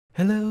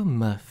Hello,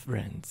 my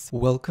friends.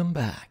 Welcome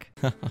back.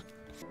 Armor!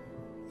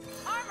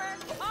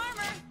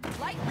 Armor!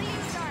 Lightly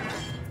used armor!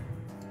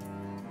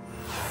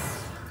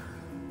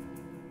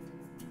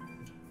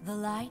 The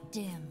light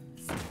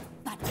dims,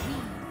 but we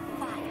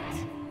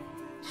fight.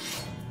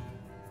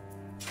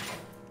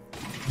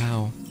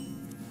 Wow.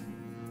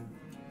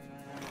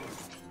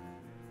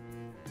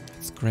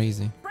 It's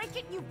crazy. Break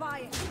it, you buy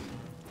it!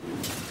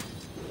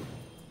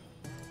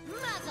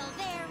 Muzzle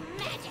their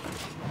magic!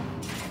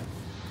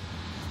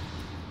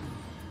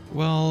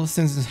 Well,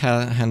 since it's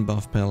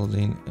Handbuff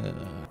Paladin,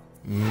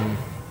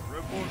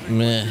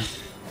 meh.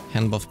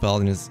 Handbuff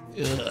Paladin is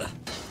bleh.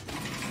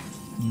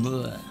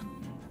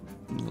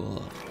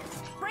 Bleh.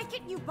 Break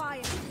it, you buy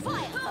it!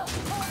 Fire!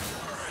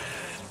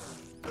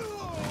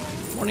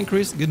 Morning,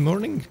 Chris. Good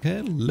morning.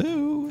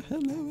 Hello,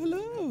 hello,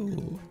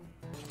 hello.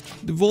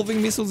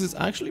 Devolving missiles is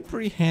actually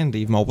pretty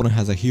handy if my opponent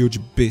has a huge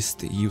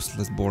beast,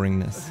 useless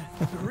boringness.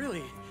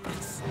 Really?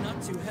 It's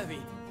not too heavy.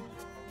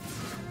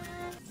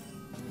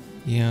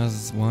 He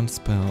has one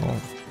spell.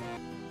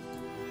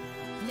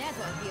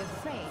 Never be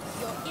afraid of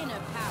your inner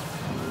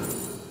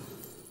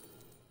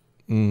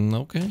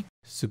power. Okay.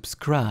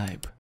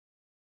 Subscribe.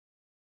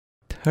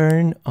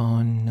 Turn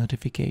on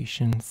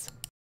notifications.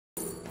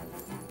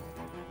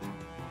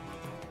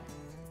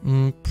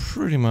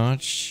 Pretty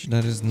much.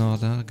 That is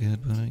not that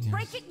good, but I guess.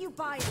 Break it, you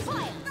buy it!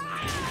 Fire!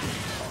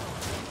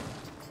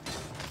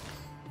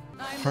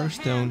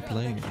 Hearthstone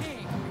player.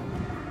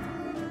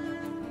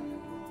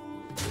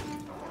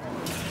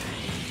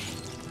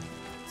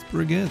 It's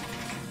pretty good.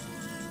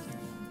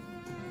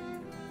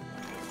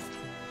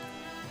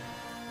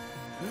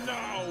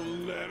 No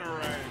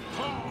littering,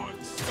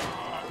 monster!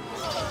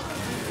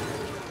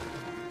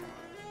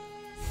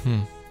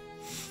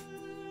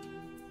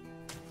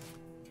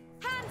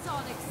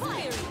 Hands-on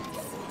experience!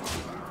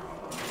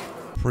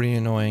 Pretty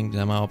annoying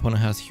that my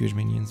opponent has huge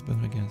minions, but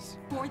I guess.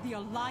 For the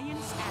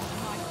Alliance and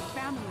my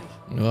family.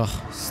 Ugh,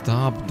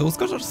 stop. Those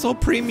guys are so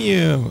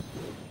premium.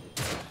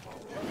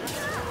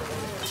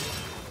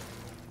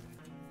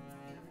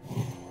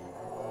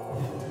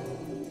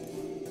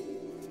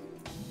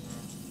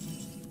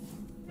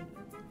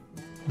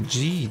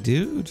 Gee,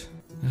 dude.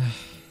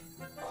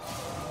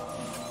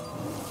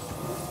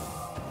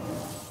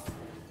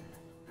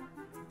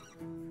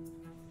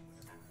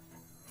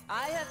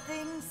 I have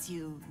things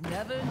you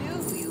never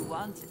knew you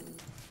wanted.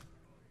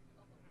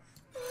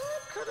 I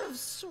could have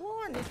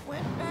sworn it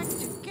went back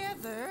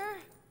together.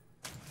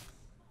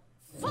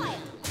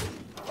 Fire!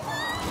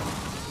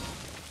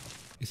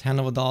 Is Hand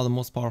of a Doll the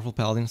most powerful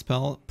Paladin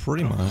spell?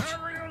 Pretty much.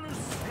 Ariel is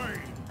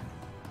slain!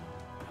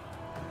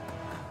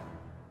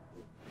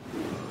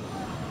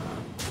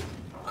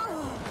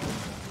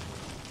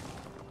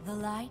 The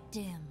light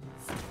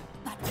dims,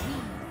 but we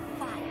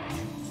fight.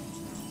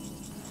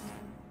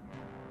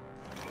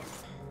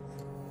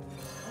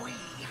 We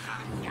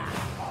hunger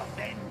for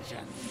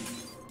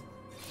vengeance!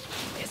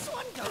 This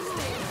one goes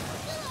there.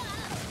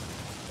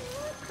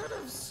 I could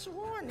have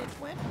sworn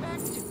it went back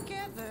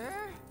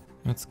together.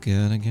 That's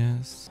good, I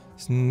guess.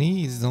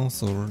 Sneeze is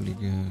also really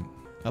good.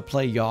 I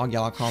play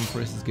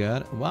gASkgQSoigQM is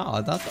good.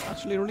 Wow, that's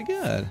actually really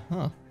good,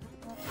 huh?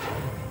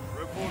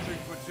 Reporting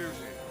for duty.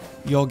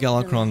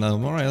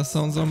 gASkgQSoigQM, alright, that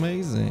sounds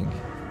amazing.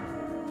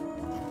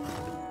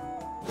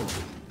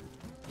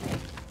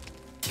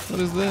 What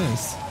is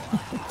this?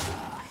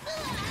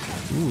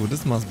 Ooh,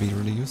 this must be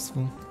really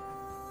useful.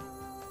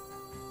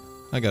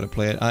 I gotta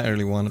play it. I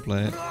really want to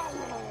play it.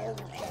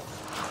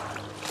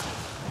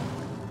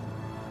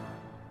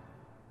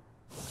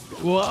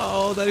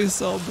 Whoa, that is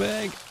so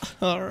big.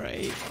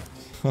 Alright.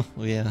 Oh,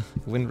 yeah,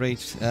 win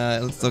rate.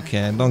 It's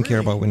okay. I don't care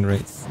about win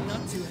rates. It's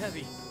not too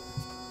heavy.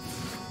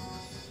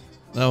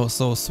 Oh,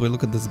 so sweet.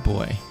 Look at this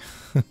boy.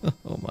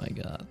 Oh my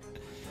god.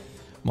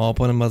 My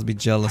opponent must be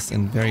jealous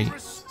and very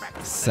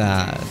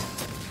sad.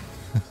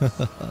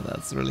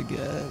 That's really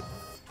good.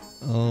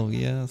 Oh,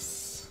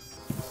 yes.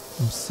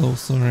 I'm so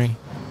sorry.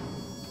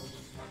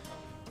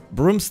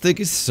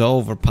 Broomstick is so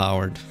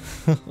overpowered.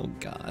 Oh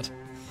god.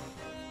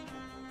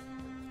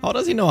 How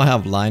does he know I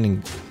have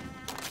lining?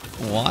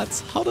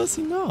 What? How does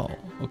he know?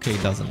 Okay,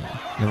 he doesn't know.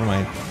 Never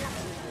mind.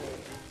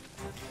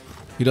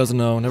 He doesn't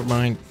know. Never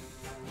mind.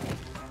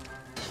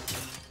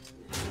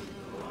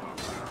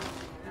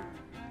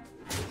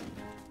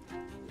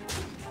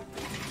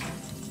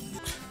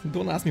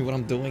 Don't ask me what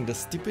I'm doing. The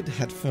stupid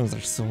headphones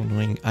are so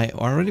annoying. I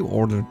already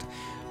ordered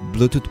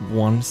Bluetooth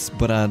once,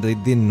 but they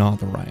did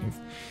not arrive.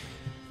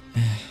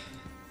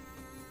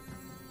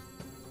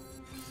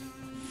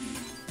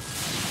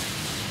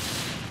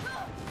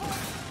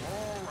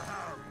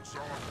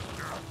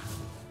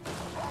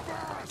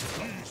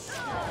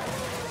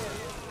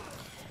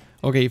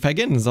 Okay, if I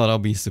get Zod, I'll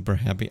be super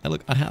happy.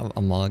 Look, I have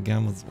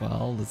Amalgam as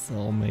well. That's so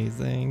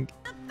amazing.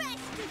 The best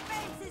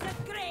defense is a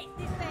great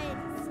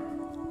defense!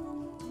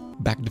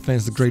 Back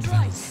defense is a great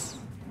defense.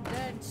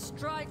 Then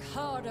strike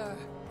harder!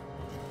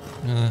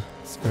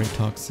 It's very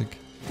toxic.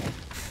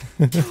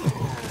 See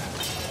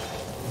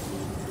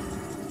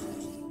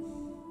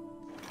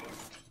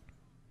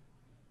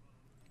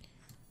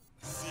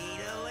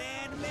the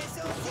land, miss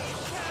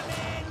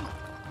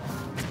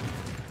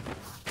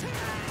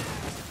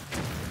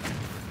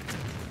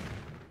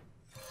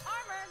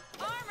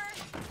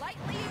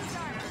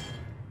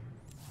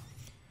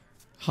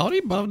How do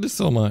you buff this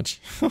so much?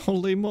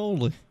 Holy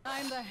moly.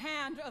 I'm the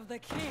hand of the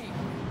king.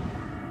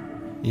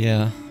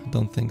 Yeah,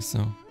 don't think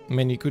so. I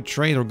mean, you could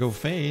trade or go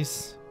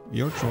face.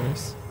 Your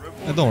choice.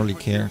 I don't really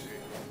care.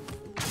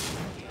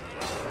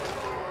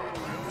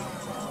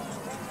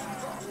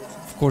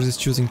 Of course, he's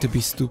choosing to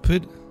be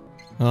stupid.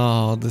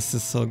 Oh, this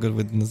is so good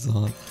with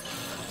Nazad.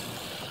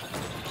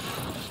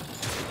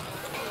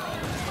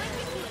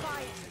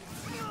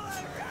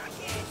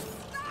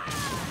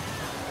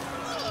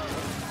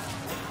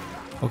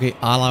 Okay,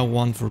 all I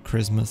want for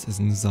Christmas is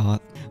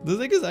Nazad. This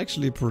thing is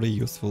actually pretty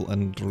useful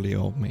and really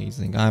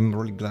amazing. I'm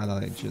really glad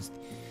I just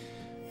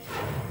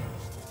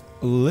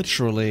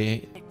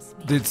literally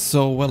did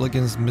so well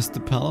against Mr.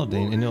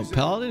 Paladin. You know,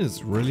 Paladin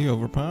is really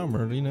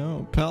overpowered, you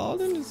know.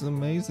 Paladin is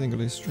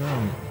amazingly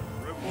strong.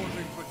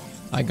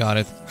 I got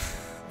it.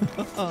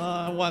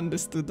 I want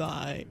this to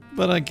die.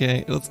 But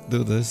okay, let's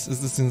do this.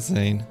 Is this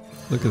insane?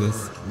 Look at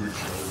this.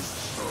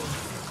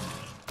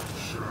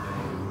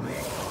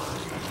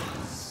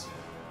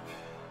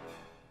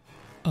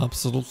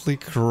 Absolutely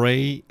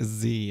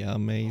crazy,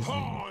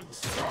 amazing.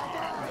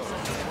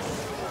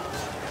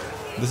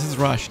 This is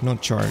rush,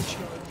 not charge.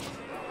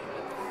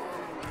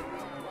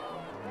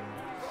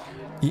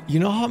 You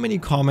know how many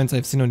comments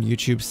I've seen on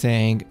YouTube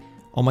saying,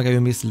 "Oh my god,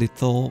 you miss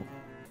little."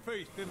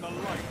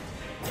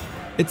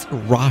 It's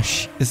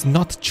rush, it's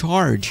not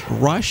charge.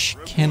 Rush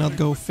cannot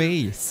go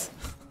face.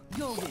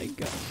 Oh my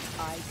god.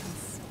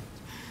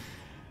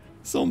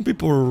 Some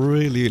people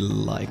really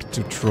like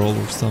to troll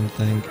or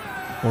something.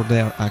 Or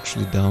they are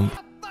actually dumb.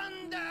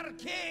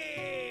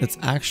 It's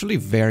actually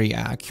very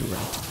accurate.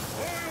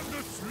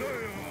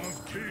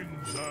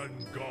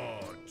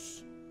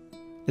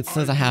 It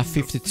says I have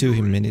 52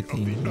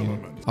 humidity in here.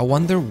 I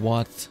wonder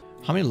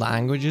how many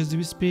languages do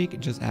we speak?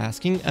 Just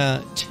asking.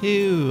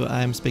 2.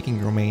 I'm speaking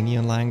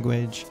Romanian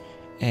language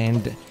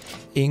and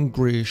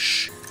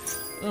English.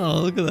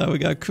 Oh, look at that. We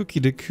got Cookie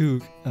the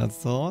Cook.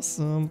 That's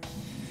awesome.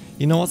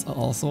 You know what's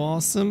also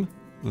awesome?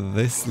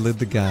 This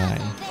little guy.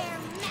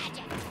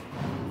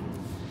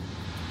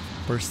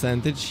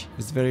 Percentage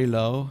is very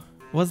low.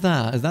 What's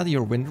that? Is that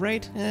your win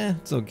rate?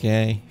 It's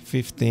okay.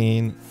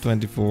 15,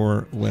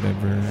 24,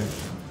 whatever.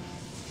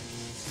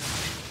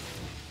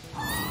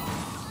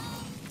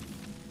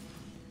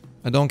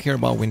 I don't care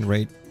about win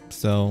rate,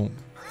 so...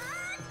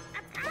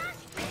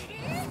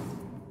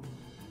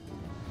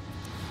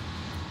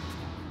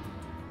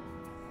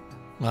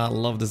 I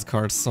love this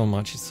card so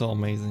much, it's so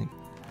amazing.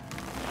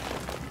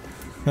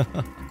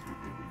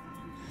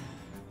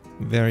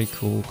 Very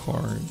cool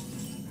card.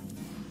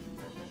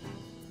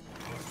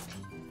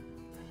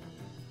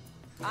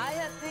 I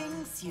have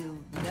things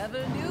you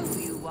never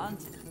knew you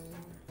wanted.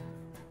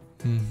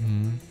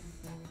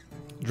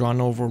 Draw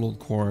an Overload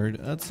card.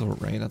 That's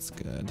alright, that's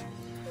good.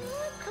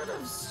 I could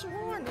have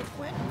sworn it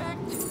went back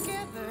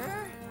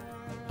together.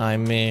 I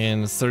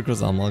mean,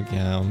 Circus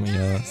Amalgam,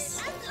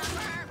 yes.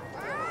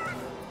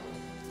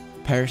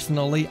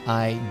 Personally,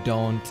 I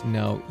don't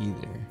know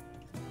either.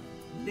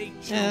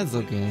 Yeah, it's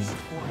okay.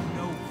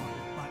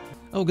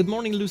 Oh, good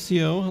morning,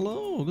 Lucio.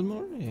 Hello, good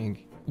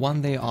morning.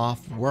 One day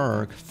off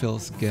work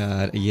feels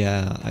good.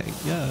 Yeah, I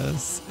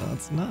guess.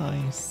 That's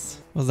nice.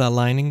 Was that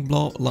lightning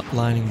bolt?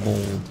 Lightning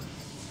bolt.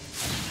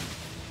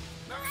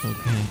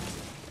 Okay.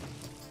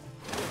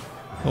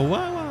 Oh,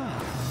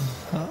 wow.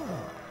 Ah.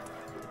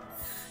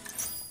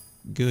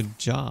 Good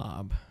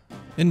job.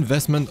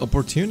 Investment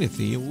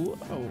opportunity.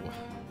 Whoa.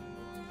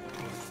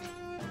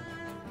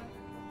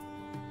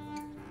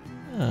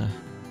 I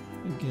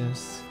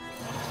guess.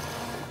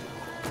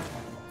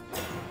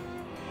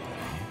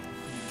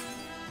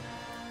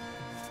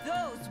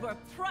 Those were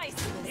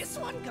priceless. This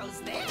one goes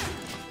there.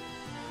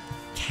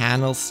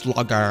 Canal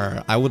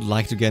Slogger. I would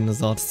like to get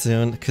Nazad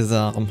soon, cause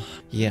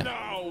yeah,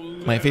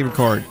 my favorite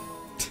card.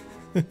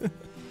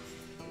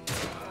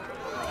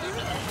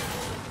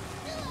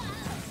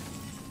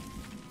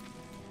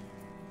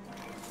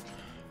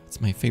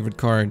 It's my favorite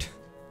card.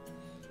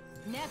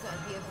 Never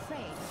be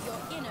afraid of your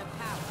inner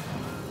power.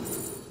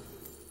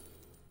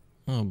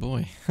 Oh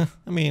boy.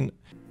 I mean,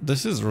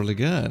 this is really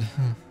good.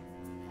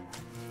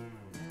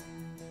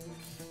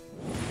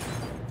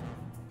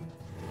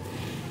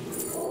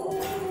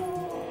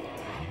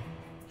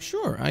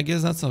 Sure, I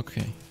guess that's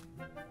okay.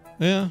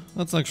 Yeah,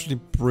 that's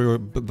actually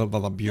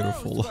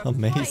beautiful,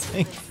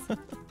 amazing.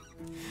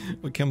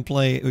 we can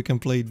play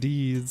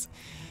these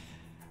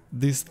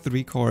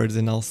 3 cards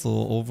and also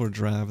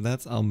Overdraft.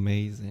 That's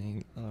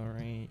amazing. All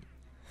right.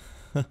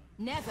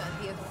 Never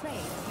be afraid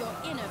of your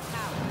inner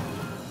power.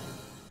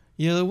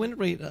 Yeah, the win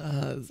rate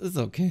is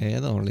okay. I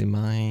don't really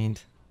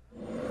mind.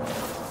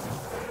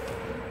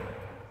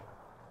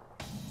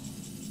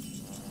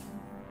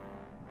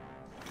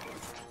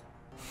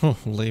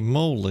 Holy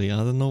moly, I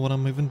don't know what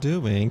I'm even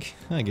doing.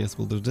 I guess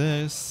we'll do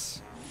this.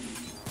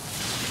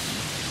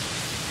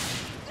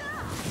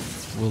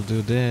 We'll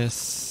do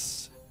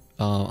this.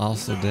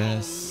 Also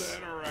this.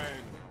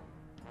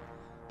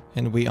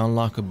 And we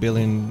unlock 1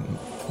 billion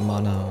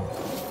mana.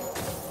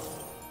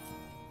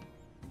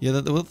 Yeah,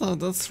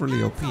 that's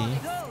really OP.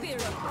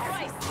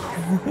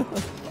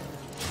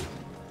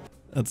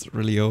 That's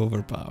really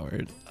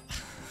overpowered.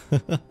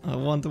 I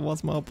wonder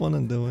what's my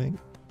opponent doing.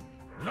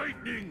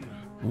 Lightning.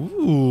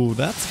 Ooh,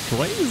 that's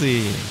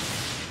crazy.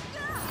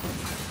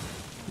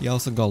 He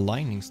also got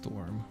Lightning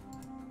Storm.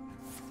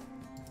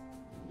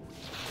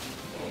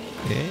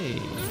 Hey.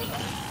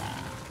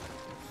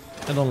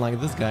 I don't like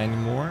this guy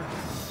anymore.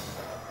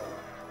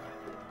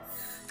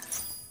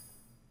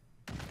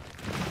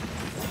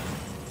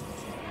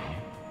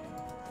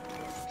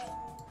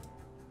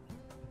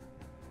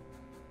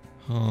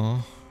 Huh.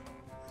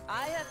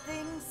 I have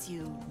things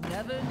you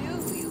never knew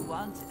you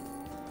wanted.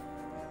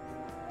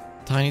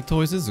 Tiny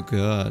Toys is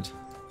good.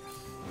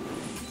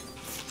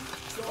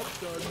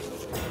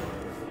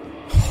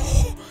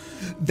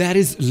 That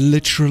is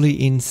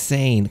literally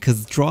insane,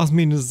 because it draws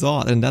me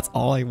Nuzad and that's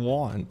all I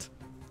want.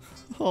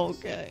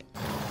 Okay.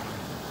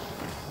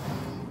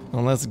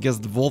 Unless it gets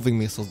Devolving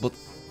Missiles, but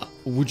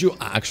would you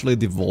actually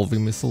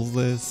Devolving Missiles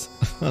this?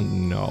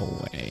 No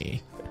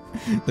way.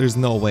 There's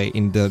no way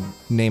in the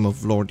name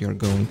of Lord you're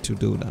going to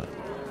do that.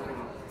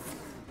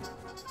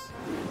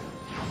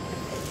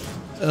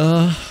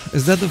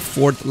 Is that the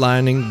 4th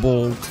Lightning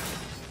Bolt?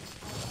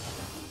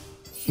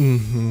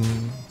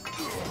 Mm-hmm.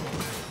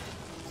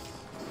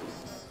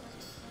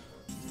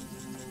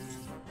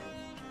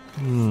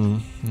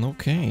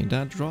 Okay,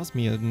 that draws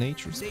me a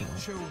nature spell.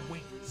 Nature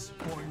waits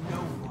for no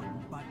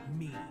one but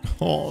me.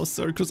 Oh,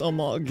 Circus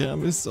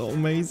Amalgam is so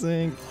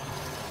amazing.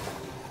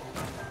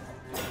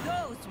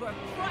 Those were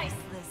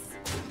priceless.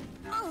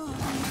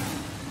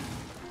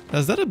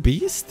 Is that a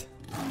beast?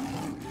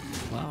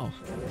 Wow.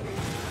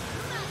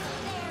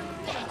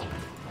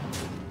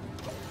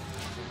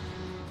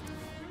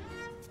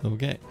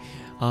 Okay.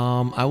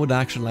 I would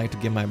actually like to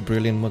get my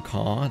Brilliant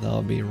Macaw. That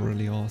would be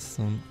really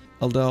awesome.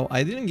 Although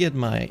I didn't get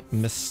my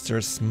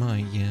Mr.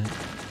 Smite yet.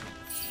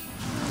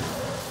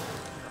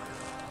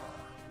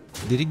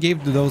 Did he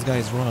give to those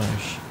guys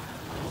rush?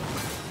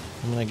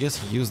 I mean, I guess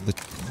he used the,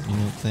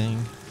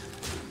 thing.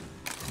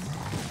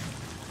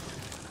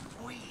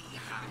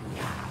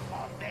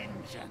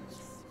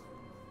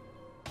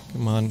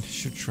 Come on,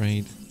 should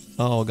trade.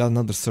 Oh, got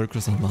another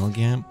Circus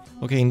Amalgam.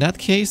 Okay, in that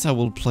case, I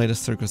will play the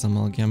Circus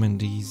Amalgam and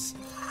these.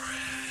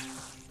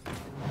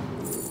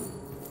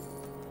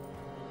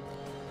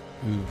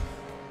 Ooh.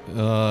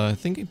 I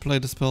think I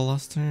played the spell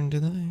last turn,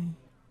 did I?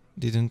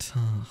 Didn't.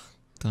 Oh,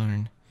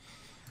 darn.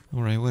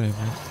 Alright,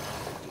 whatever.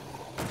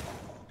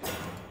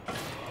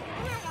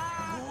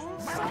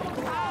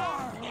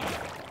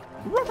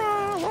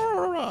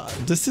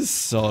 This is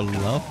so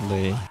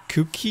lovely.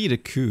 Cookie the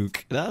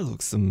Cook. That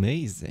looks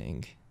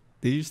amazing.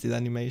 Did you see the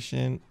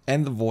animation?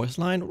 And the voice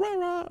line?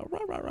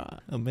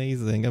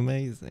 Amazing,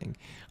 amazing.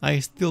 I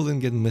still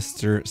didn't get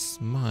Mr.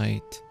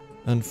 Smite,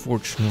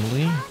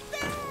 unfortunately.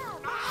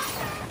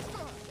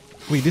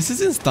 Wait, this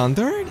is in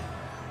standard?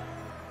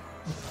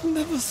 I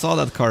never saw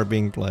that card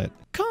being played.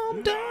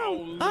 Calm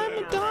down,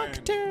 I'm a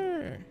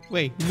doctor.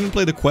 Wait, you didn't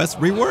play the quest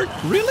rework?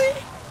 Really?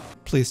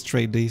 Please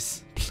trade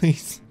these.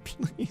 Please,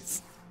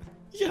 please.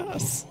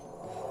 Yes.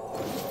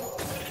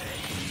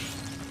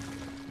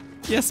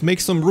 Yes, make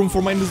some room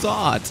for my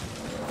Nuzad.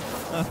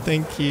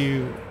 Thank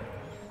you.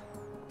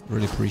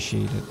 Really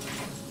appreciate it.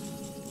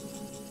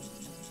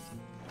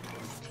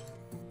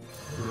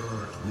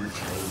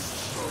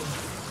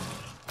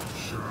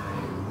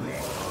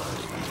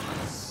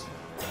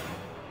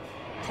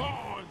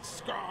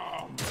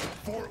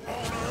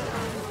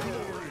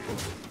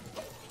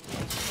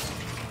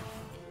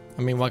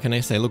 I mean, what can I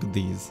say? Look at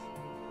these.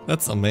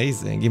 That's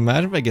amazing.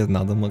 Imagine if I get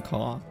another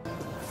Macaw.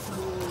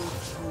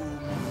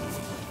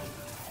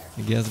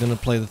 I guess gonna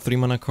play the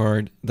 3-mana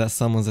card that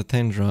summons a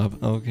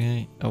 10-drop.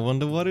 Okay. I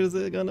wonder what is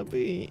it gonna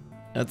be.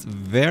 That's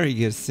very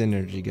good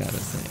synergy, gotta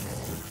say.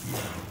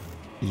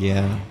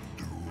 Yeah.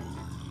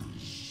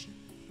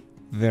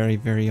 Very,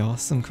 very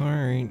awesome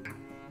card.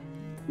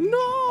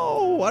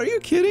 No! Are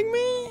you kidding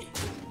me?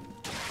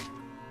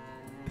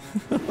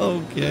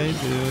 Okay,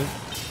 dude.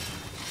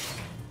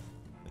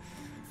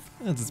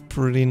 That's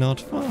pretty not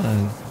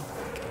fun.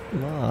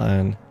 Come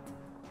on.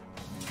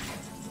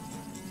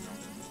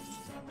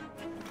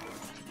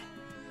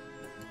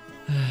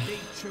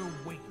 Nature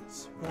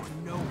waits for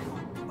no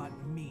one but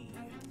me.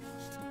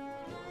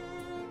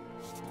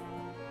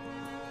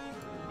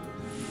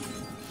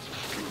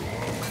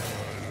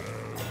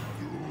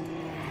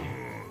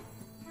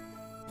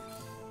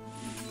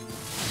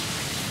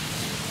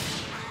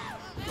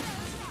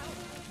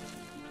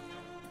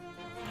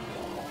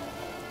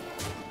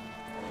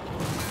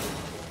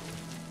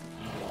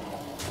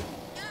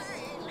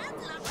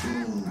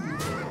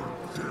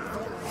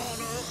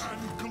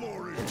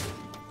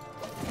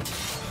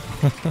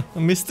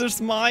 Mr.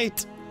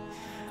 Smite!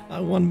 I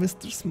want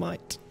Mr.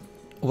 Smite.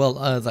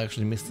 Well, it's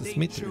actually Mr.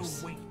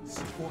 Smithers.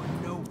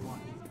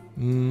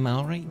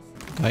 Alright.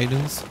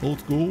 Guidance, old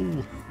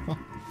school.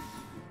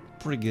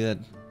 Pretty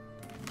good.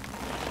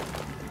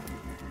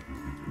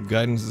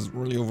 Guidance is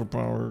really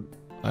overpowered.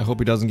 I hope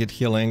he doesn't get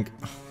healing.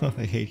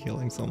 I hate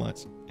healing so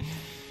much.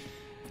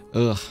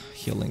 Ugh,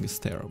 healing is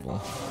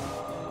terrible.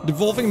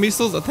 Devolving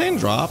Missiles, a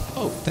 10-drop.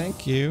 Oh,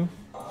 thank you.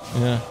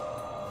 Yeah.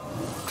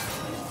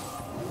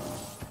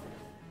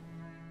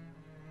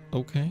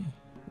 Okay,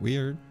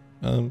 weird.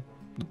 The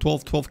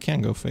 12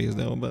 can go phase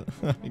though, but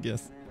I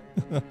guess.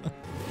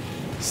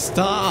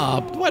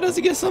 Stop! Why does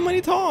he get so many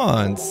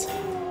taunts?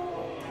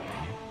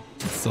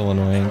 It's so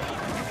annoying.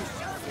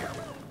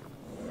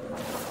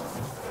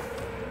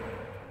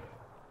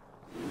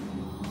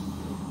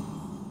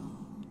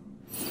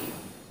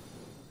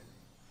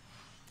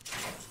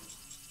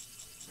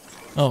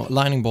 Oh,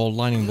 lightning bolt,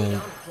 lightning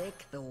bolt.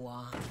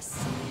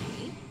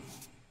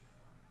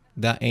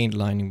 That ain't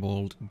lightning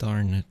bolt,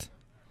 darn it.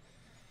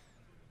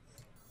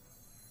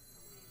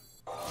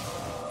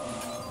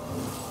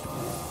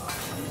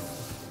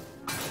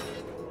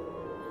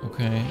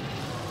 Okay.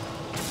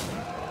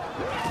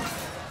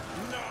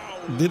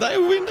 Did I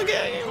win the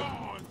game?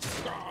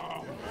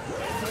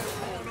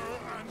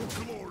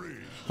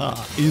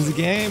 Ha, easy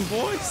game,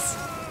 boys.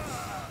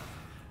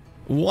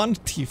 One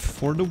thief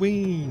for the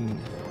win.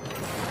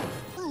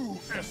 True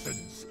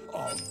essence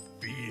of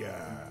fear.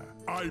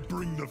 I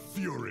bring the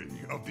fury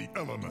of the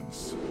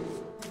elements.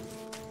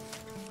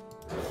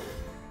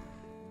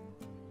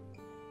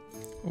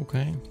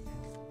 Okay.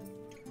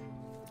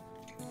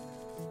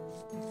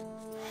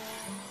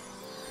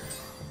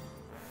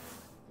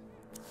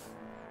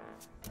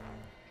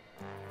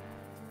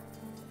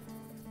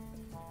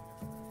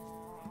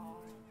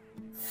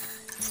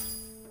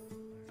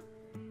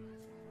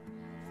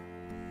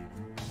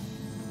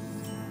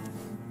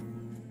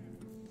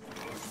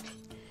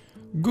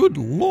 Good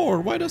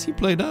lord, why does he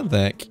play that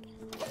deck?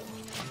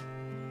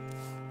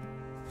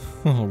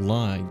 Oh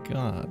my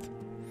god.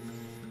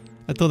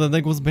 I thought that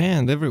deck was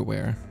banned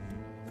everywhere.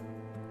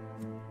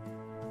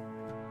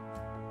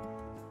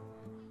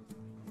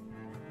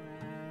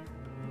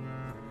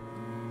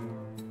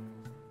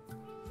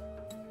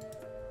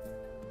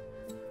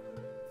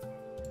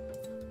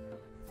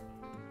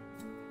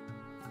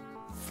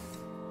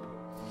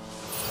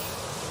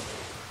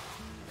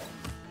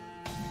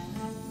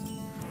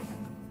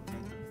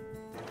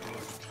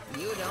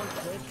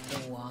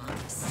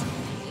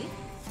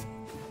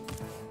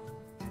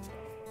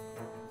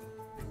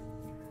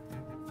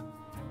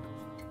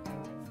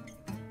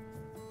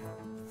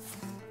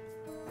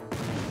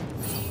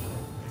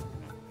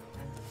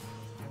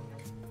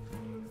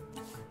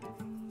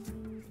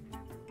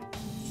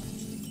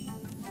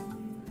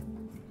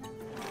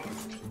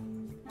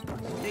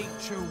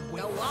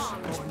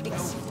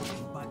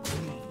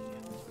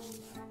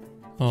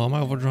 Oh, am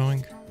I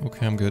overdrawing?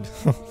 Okay, I'm good.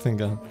 Thank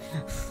God.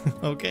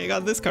 Okay, I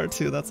got this card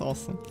too. That's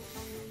awesome.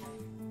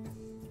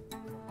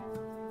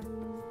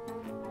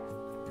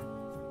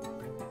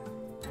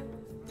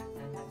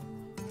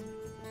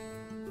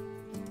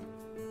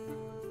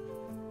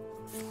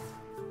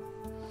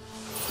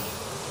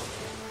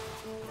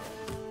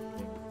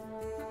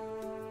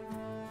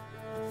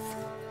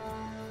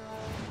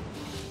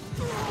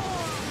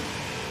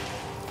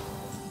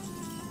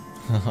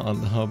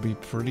 That'll be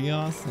pretty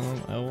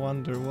awesome. I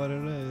wonder what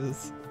it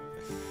is.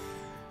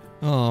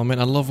 Oh man,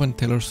 I love when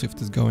Taylor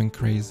Swift is going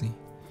crazy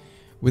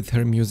with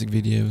her music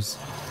videos.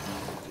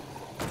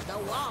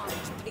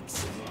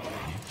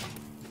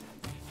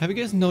 Have you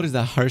guys noticed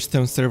that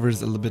Hearthstone server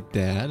is a little bit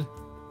dead?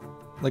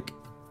 Like,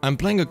 I'm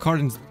playing a card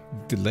and it's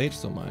delayed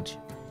so much.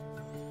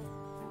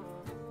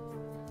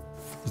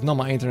 It's not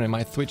my internet,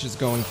 my Twitch is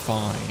going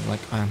fine.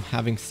 Like, I'm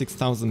having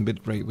 6,000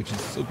 bitrate, which is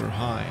super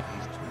high.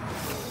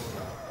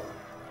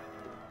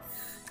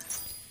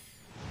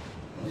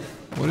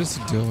 What is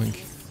he doing?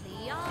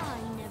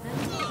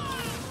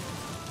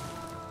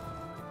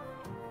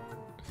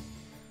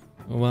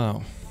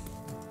 Wow.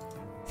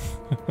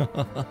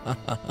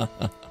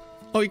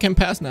 Oh, you can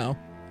pass now.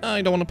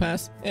 I don't want to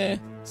pass.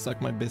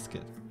 Suck my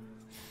biscuit.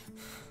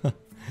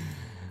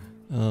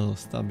 Oh,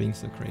 stop being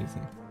so crazy.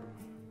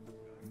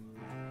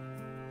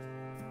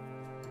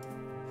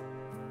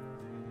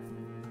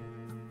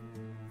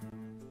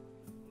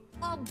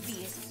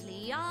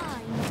 Obviously,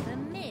 I never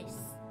miss.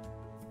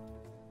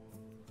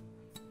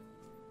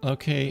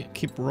 Okay,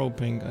 keep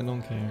roping. I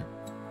don't care.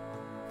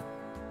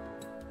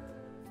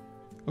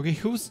 Okay,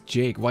 who's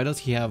Jake? Why does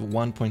he have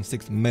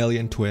 1.6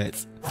 million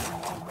tweets?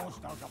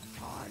 Almost out of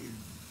time.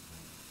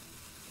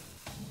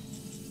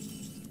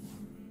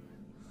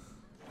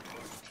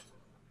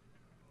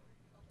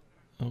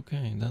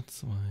 Okay,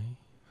 that's why.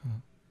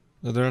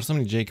 Huh. There are so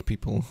many Jake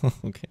people.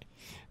 Okay,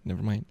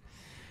 never mind.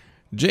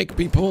 Jake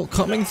people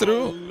coming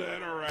through.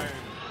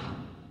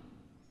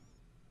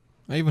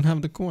 I even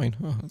have the coin.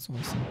 Oh, that's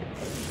awesome.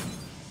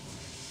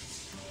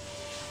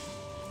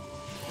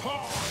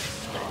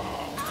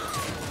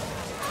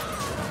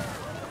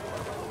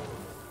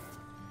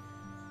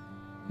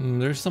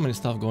 There's so many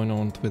stuff going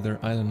on Twitter.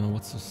 I don't know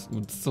what's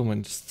so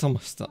much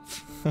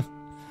stuff.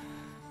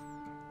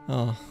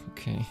 Oh,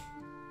 okay.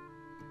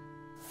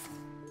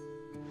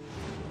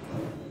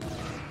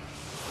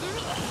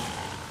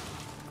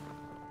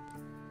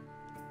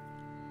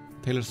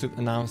 Taylor Swift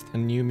announced a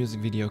new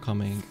music video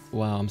coming.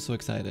 Wow, I'm so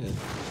excited.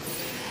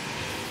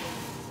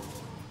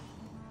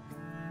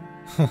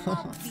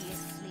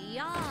 Obviously,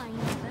 I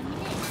never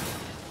miss.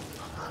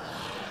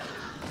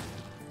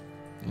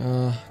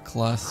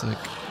 Classic.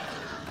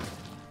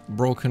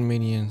 Broken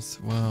minions.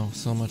 Wow,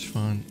 so much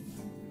fun.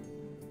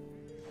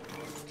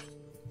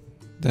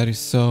 That is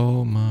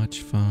so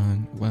much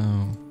fun.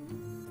 Wow.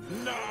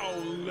 Now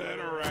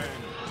littering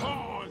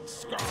hog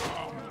scum.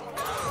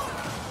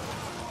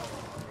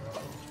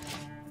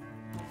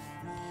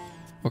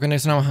 Okay,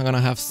 so now I'm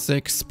gonna have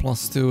 6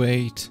 plus 2,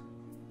 8.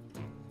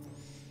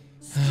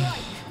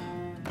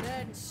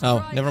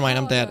 Oh, never mind,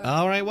 I'm dead.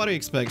 Alright, what do you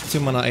expect? 2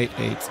 mana, 8,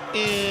 8.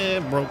 Eh,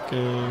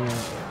 broken.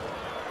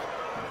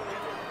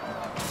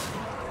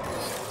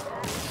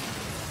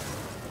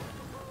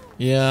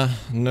 Yeah,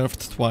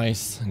 nerfed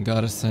twice,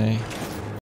 gotta say.